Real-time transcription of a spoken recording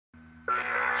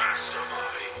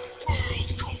Mastermind,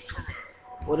 World Conqueror.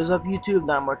 What is up, YouTube?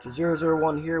 Not much.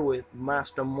 001 here with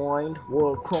Mastermind,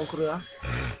 World Conqueror. How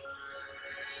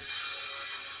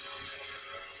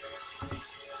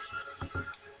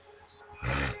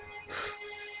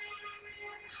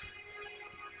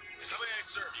may I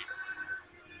serve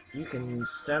you? You can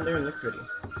stand there and look pretty.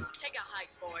 Take a hike,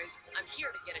 boys. I'm here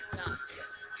to get it done.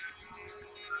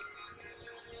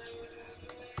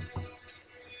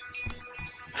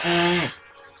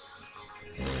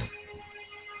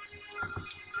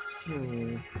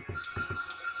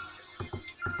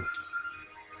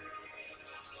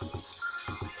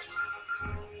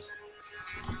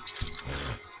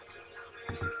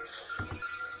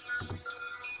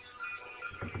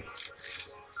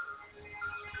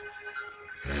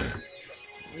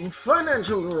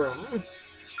 Financial room.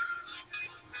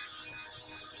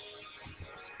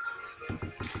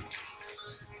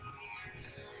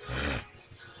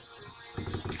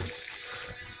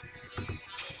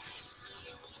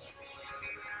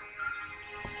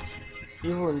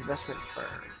 Evil investment firm.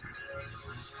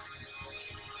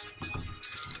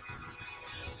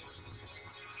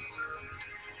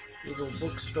 Evil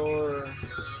bookstore.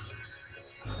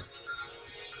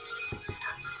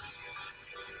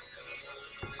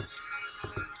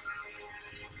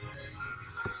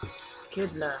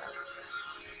 Kidnap.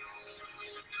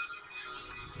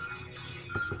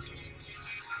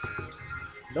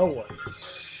 No one.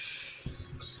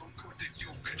 So good that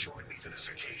you could join me for this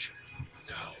occasion.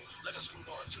 Now, let us move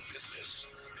on to business.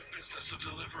 The business of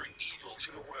delivering evil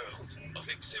to the world, of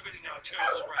exhibiting our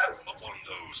terrible wrath upon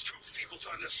those too feeble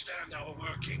to understand our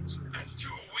workings, and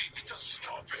too weak to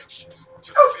stop it.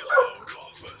 To fill our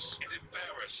coffers and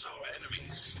embarrass our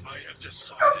enemies, I have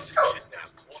decided to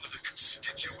kidnap one of the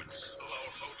constituents of our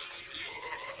opponent.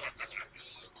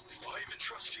 I am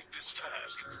entrusting this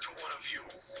task to one of you.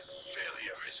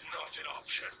 Failure is not an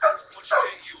option. What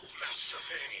say you, Master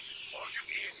Pain? Are you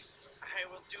in? I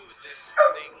will do this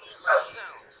thing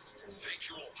myself. Thank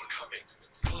you all for coming.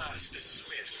 Class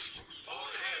dismissed. All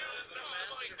hail the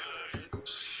Mastermind.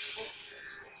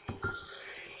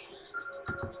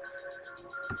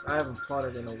 I haven't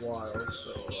plotted in a while,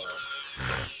 so.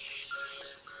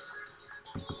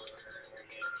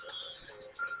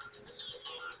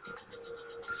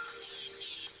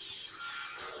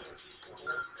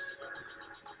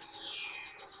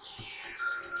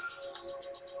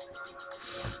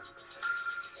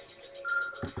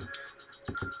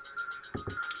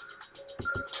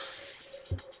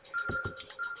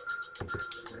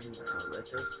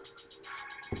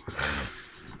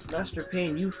 Master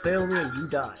Pain, you fail me and you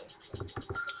die.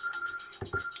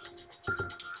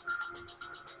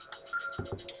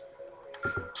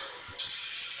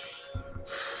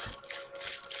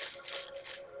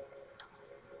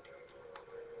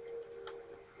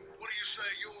 What do you say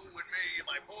you and me and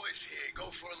my boys here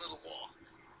go for a little walk?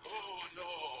 Oh,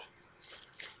 no.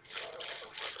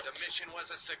 The mission was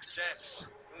a success.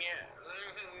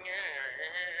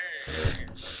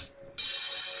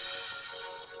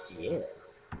 Yes.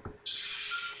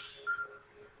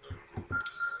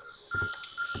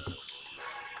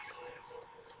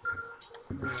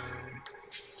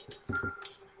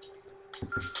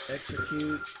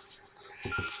 Execute.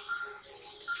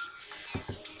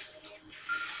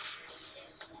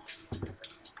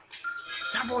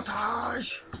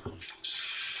 Sabotage! Top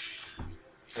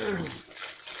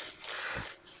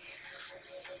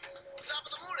of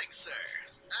the morning, sir.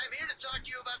 I'm here to talk to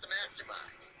you about the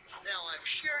Mastermind. Now, I'm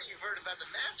sure you've heard about the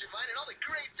Mastermind and all the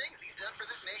great things he's done for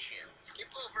this nation. Skip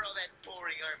over all that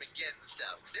boring Armageddon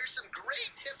stuff. There's some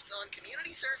great tips on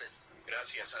community service.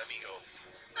 Gracias, amigo.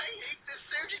 I hate this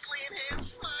surgically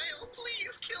enhanced smile.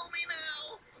 Please kill me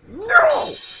now.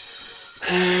 No!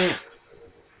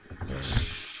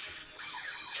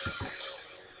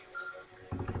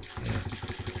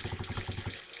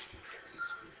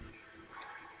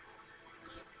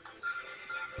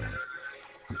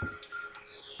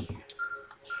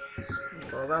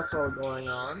 Well, that's all going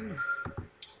on.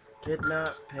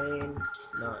 Kidnap, pain,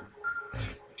 none.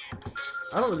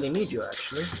 I don't really need you,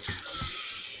 actually.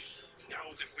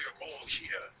 Now that we're all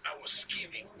here, our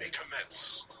scheming may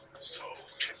commence. So,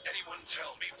 can anyone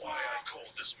tell me why I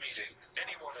called this meeting?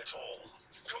 Anyone at all?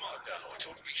 Come on now,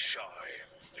 don't be shy.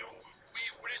 No, we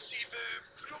receive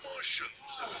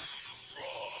promotions.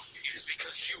 Wrong. It is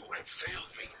because you have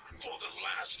failed me for the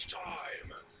last time.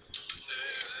 No.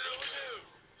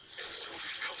 And so we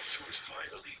come to it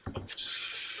finally.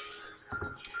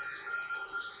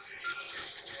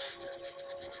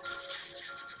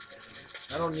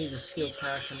 I don't need to steal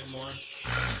cash anymore.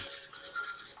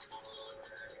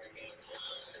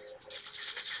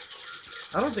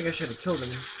 I don't think I should have killed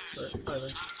him, but either. I'm all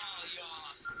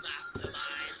yours, mastermind.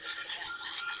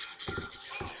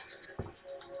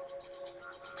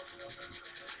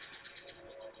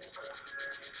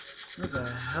 What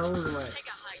the hell is my... Take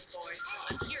a hike, boys.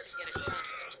 I'm here to get it done.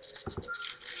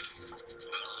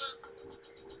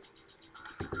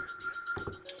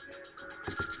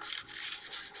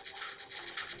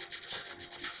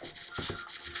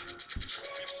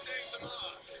 Stave them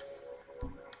off.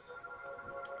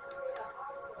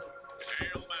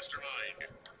 Hail, Mastermind.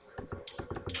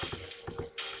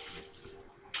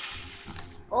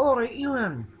 Alright,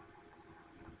 Ewan.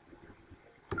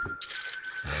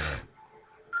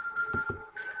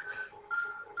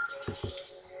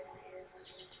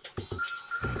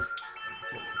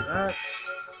 That.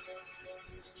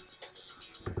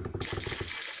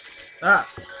 Ah.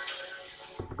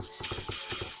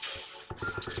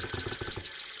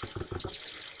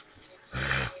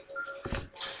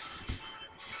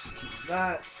 Let's keep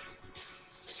that.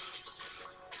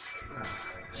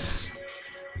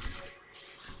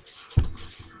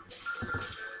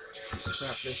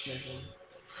 Scrap this mission.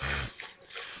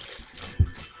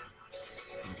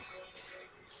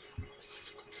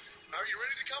 Are you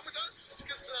ready to come with us?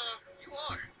 Because, you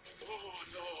are. Oh,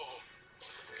 no.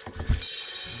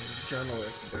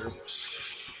 Journalist derp.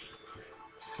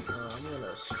 I'm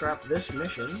gonna scrap this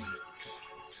mission.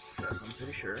 Yes, I'm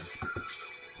pretty sure.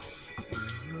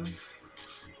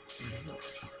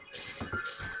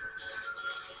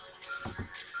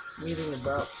 Meeting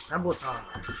about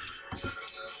sabotage.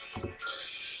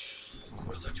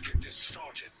 Well, let's get this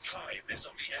started. Time is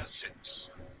of the essence.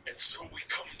 And so we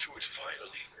come to it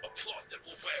finally. A plot that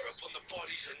will wear upon the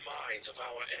bodies and minds of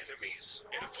our enemies,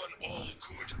 and upon all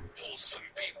good, wholesome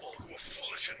people who are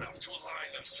foolish enough to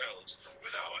align themselves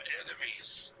with our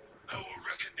enemies. Our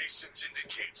reconnaissance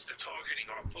indicates that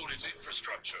targeting our opponent's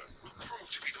infrastructure will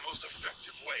prove to be the most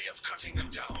effective way of cutting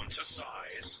them down to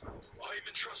size. I'm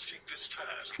entrusting this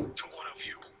task to one of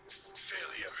you.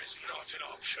 Failure is not an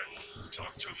option.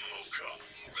 Dr. Mocha,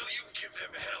 will you give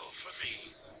them hell for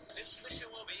me? This mission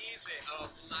will be easy,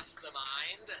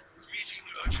 mastermind. Meeting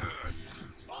adjourned.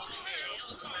 All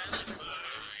hail the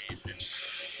mastermind.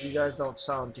 You guys don't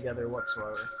sound together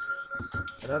whatsoever.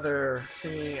 Another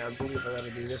thingy, I believe I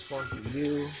gotta do this one for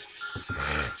you.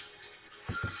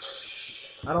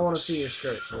 I don't want to see your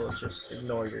skirt, so let's just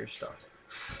ignore your stuff.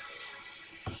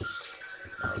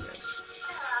 Okay.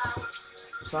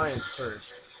 Science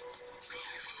first.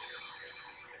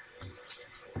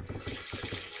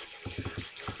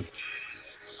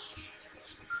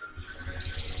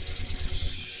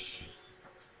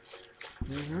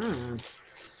 Looks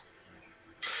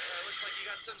like you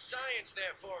got some science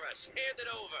there for us. Hand it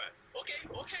over. Okay,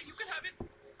 you can have it.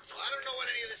 I don't know what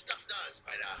any of this stuff does,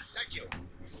 but, thank you.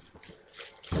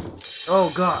 Oh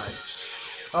god.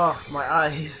 Oh, my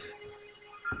eyes.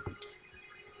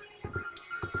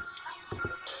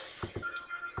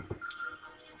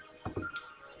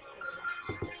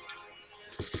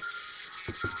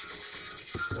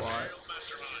 What?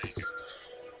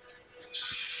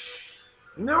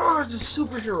 No, it's a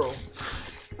superhero.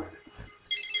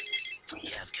 We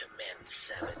have commenced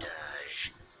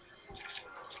sabotage.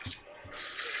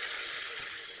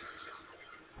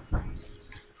 The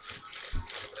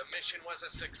mission was a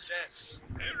success.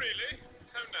 Really?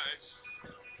 How nice.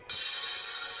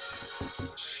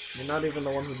 You're not even the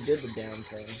one who did the damn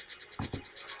thing.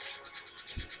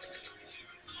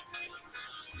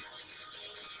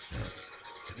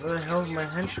 Where the hell's my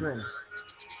henchman? I'm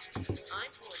worn out,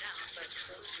 but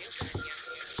don't you get any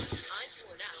ideas? I'm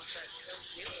worn out, but don't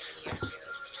you get any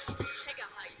ideas? Take a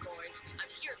hike, boys. I'm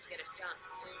here to get it done.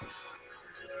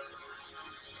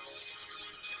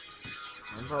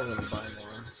 I'm probably gonna buy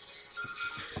more.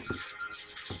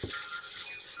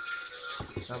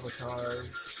 Sabotage.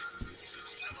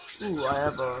 Ooh, I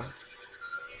have a...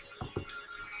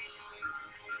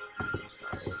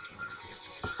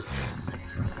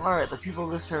 Alright, the people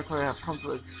of this territory have come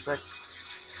to expect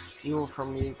evil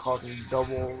from me, causing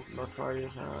double notoriety.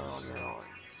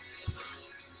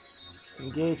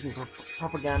 Engage in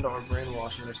propaganda or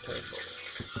brainwashing this territory.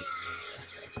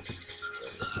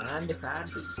 And if I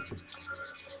do.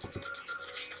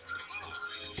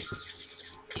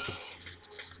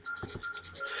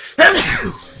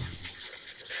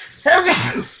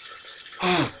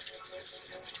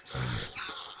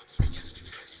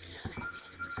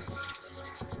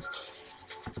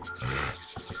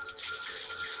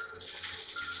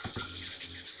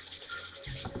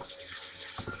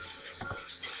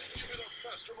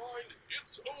 Mastermind,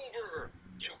 it's over.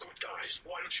 You good guys,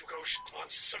 why don't you go on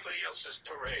somebody else's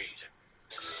parade?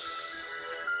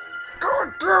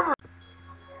 God damn it!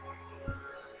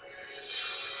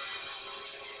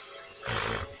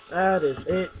 That is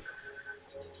it.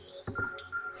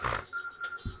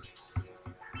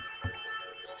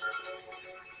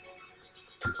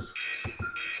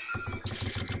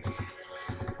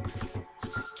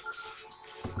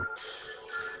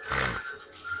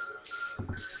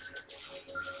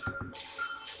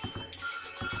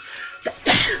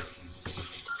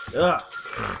 Ugh.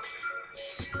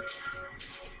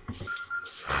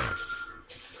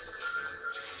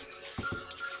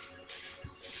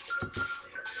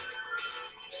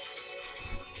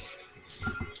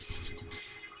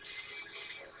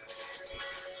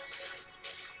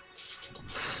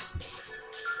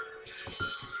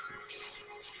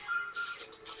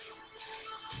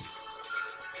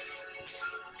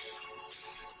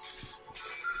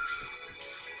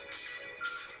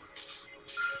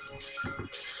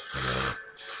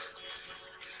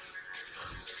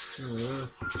 Hmm.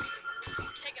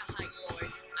 Take a hike,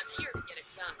 boys. I'm here to get it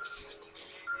done.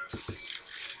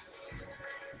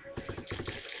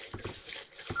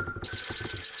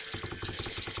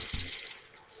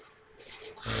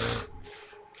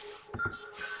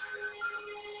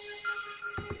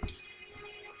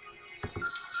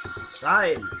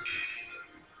 Science.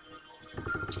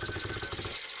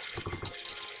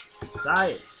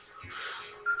 Science.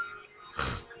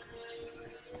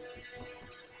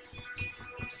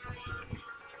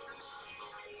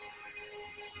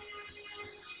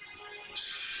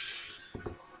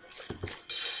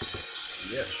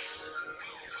 Yes.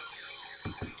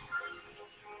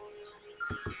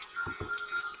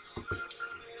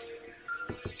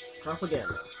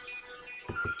 Propaganda.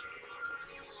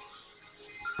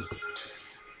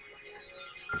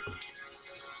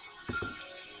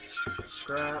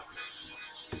 Scrap.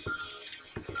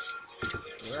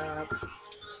 Scrap.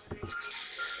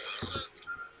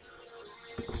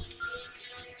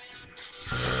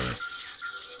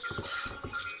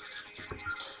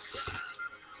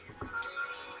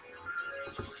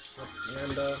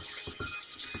 Propaganda.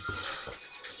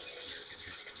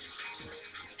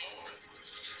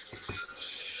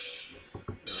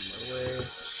 On my way.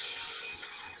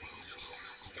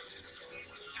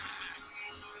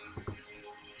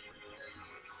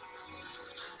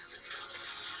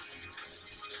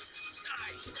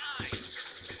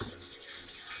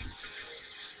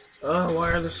 Oh,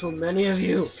 why are there so many of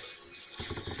you?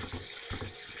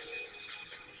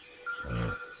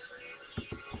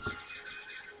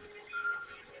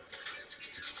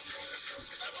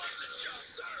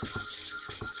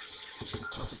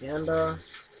 Propaganda.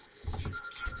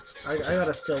 I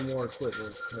gotta steal more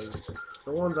equipment because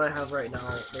the ones I have right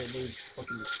now, they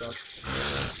fucking suck.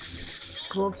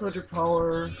 Clone Soldier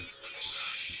Power.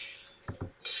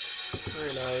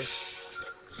 Very nice.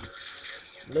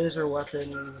 Laser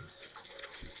weapons.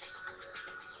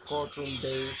 Quantum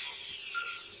base.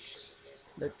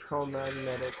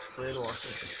 Electromagnetics.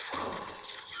 Brainwashing.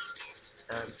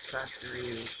 And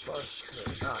factory plus.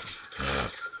 Ah.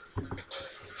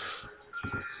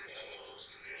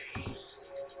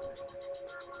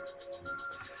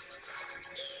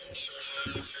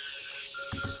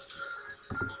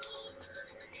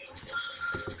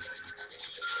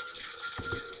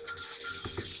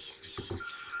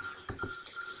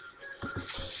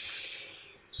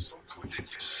 So good it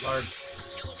is. Large.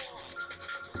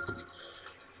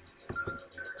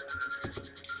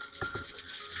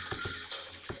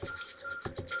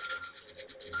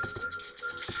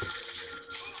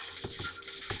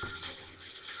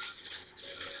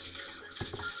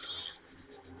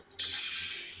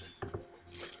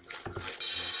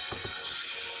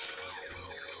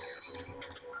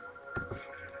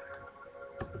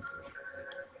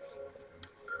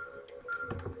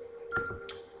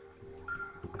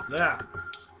 Yeah.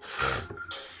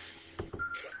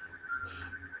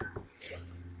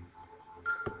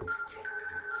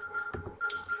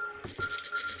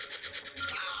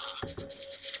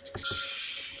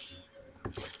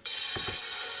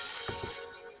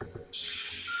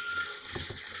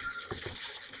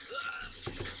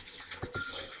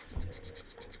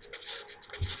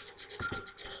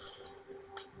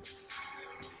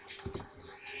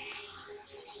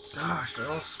 Gosh, they're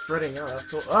all spreading out.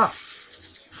 That's so ah.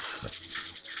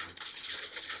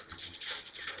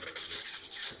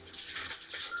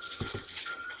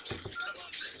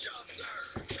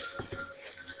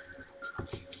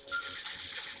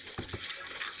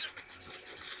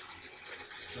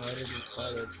 No, I didn't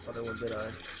find it. Other one, did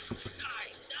I?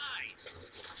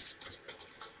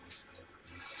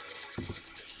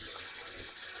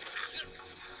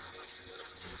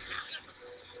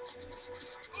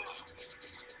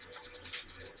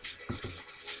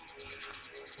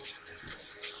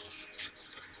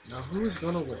 Now who's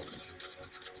gonna win?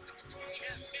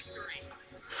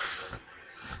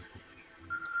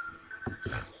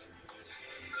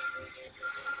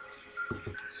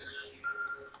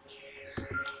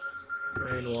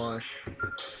 Brainwash.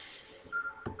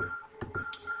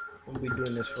 We'll be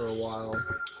doing this for a while.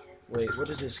 Wait, what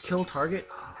is this? Kill target?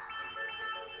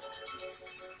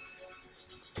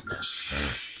 No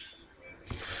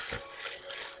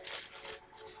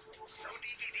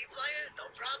DVD player? No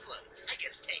problem. I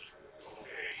get paid.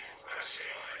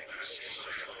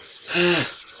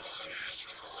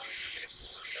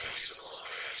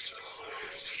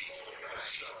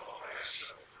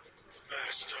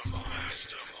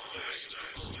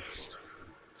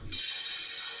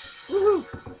 Woohoo!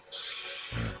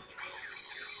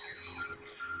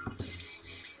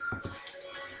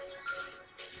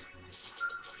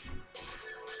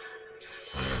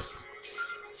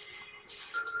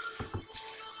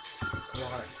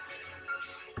 Why?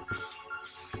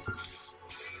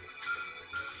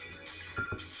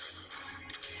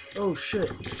 Oh shit.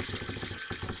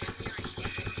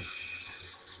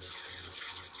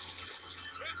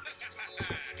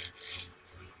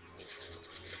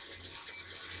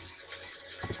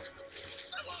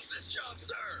 I love this job,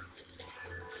 sir.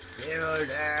 Kill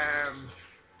them.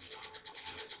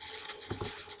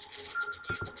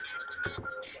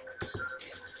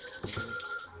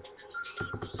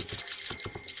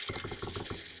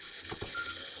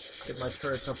 Get my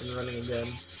turrets up and running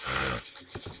again.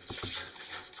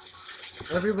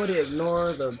 Everybody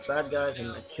ignore the bad guys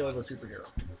and kill the superhero.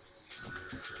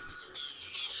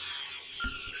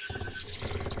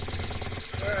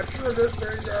 Trigger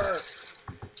finger!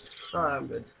 Sorry, I'm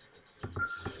good.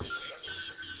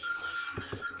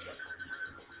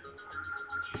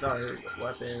 Oh, here we go.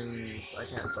 Weapons. I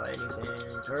can't buy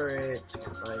anything. Turrets.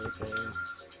 Can't buy anything.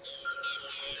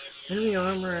 Enemy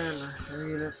armor and air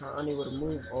units are unable to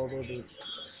move, although they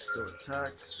still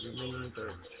attack. Your minions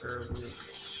are terribly.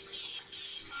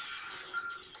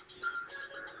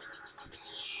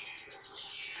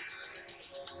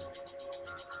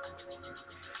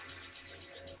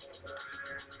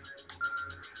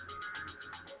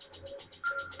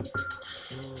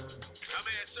 How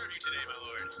may I serve you today, my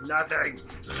lord? Nothing.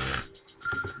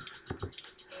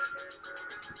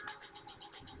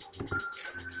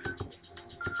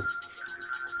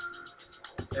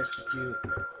 Execute.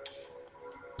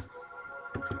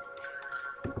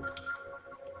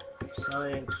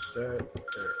 Science start.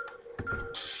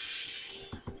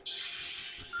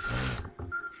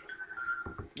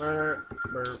 Murder.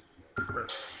 Murder.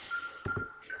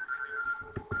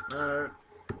 Murder.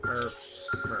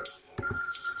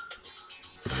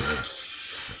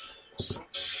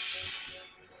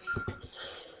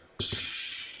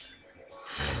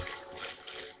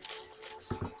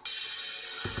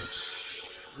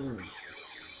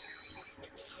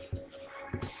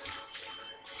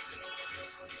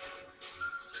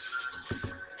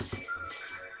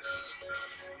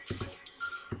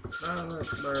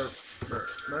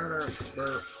 Murder.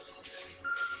 Murder.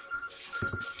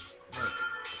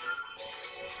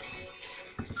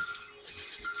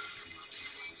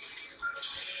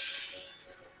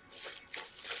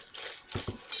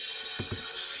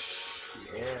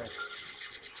 Yeah.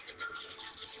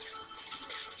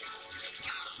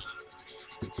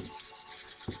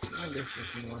 I guess there's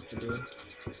some work to do.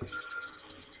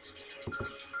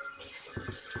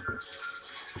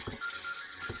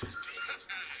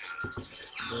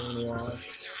 Brainwash.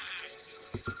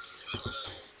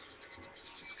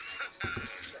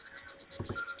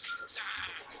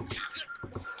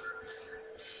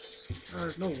 Oh,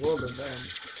 there's no world event.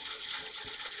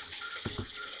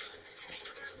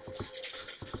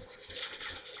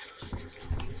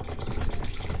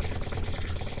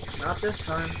 Not this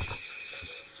time.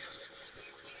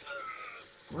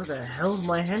 Where the hell's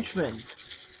my henchman? I love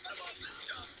this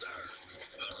job, sir.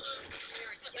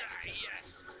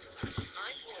 Yes.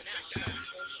 I'm worn out, but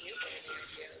those new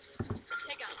interviews.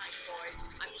 Take a hike, boys.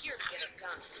 I'm here to get it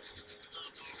done.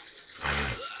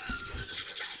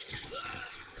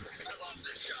 I love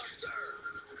this job, sir.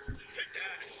 Take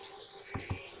that.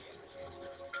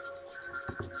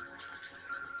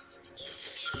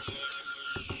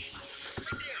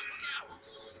 Right there, look out.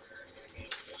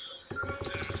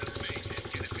 Citizen base is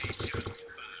gonna be just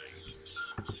fine.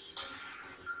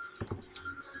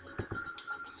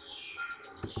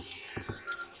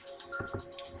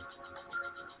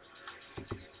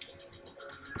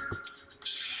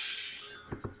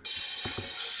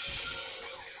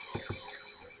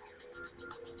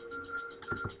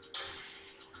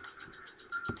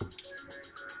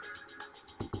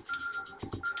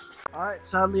 Alright,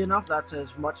 sadly enough, that's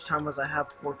as much time as I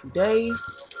have for today.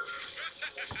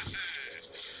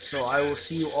 So I will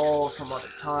see you all some other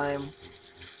time.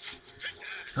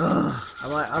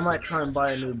 I might try and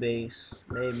buy a new base.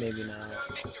 Maybe not.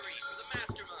 Victory for the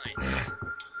mastermind.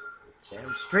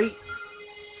 straight.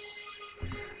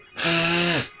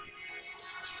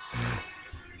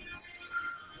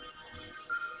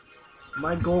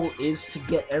 My goal is to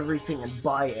get everything and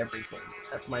buy everything.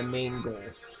 That's my main goal.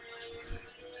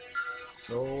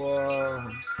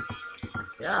 So,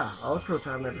 yeah, outro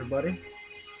time, everybody.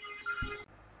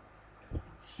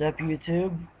 Sup,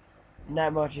 YouTube?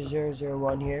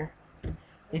 NightMarcher001 here.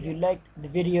 If you liked the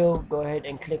video, go ahead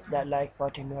and click that like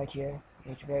button right here.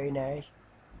 It's very nice.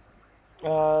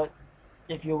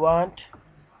 If you want,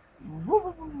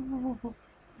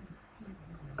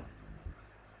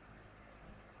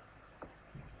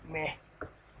 meh,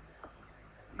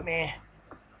 meh,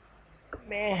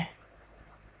 meh.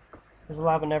 This will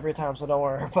happen every time, so don't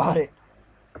worry about it.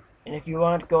 And if you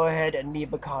want, go ahead and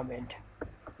leave a comment.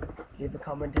 Leave a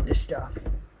comment to this stuff.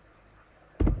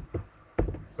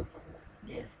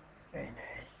 Yes, very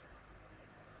nice.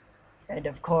 And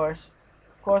of course,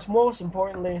 most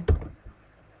importantly,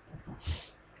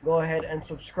 go ahead and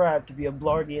subscribe to be a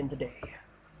Blargian today.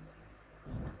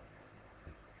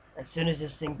 As soon as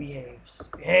this thing behaves.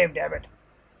 Behave, damn it.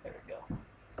 There we go.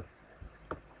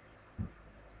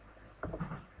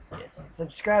 Yes,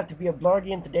 subscribe to be a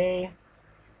Blargian today.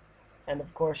 And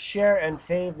of course, share and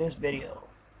fave this video.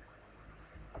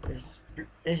 This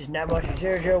is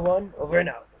NightMarcher001, over and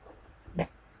out.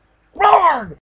 Blarg!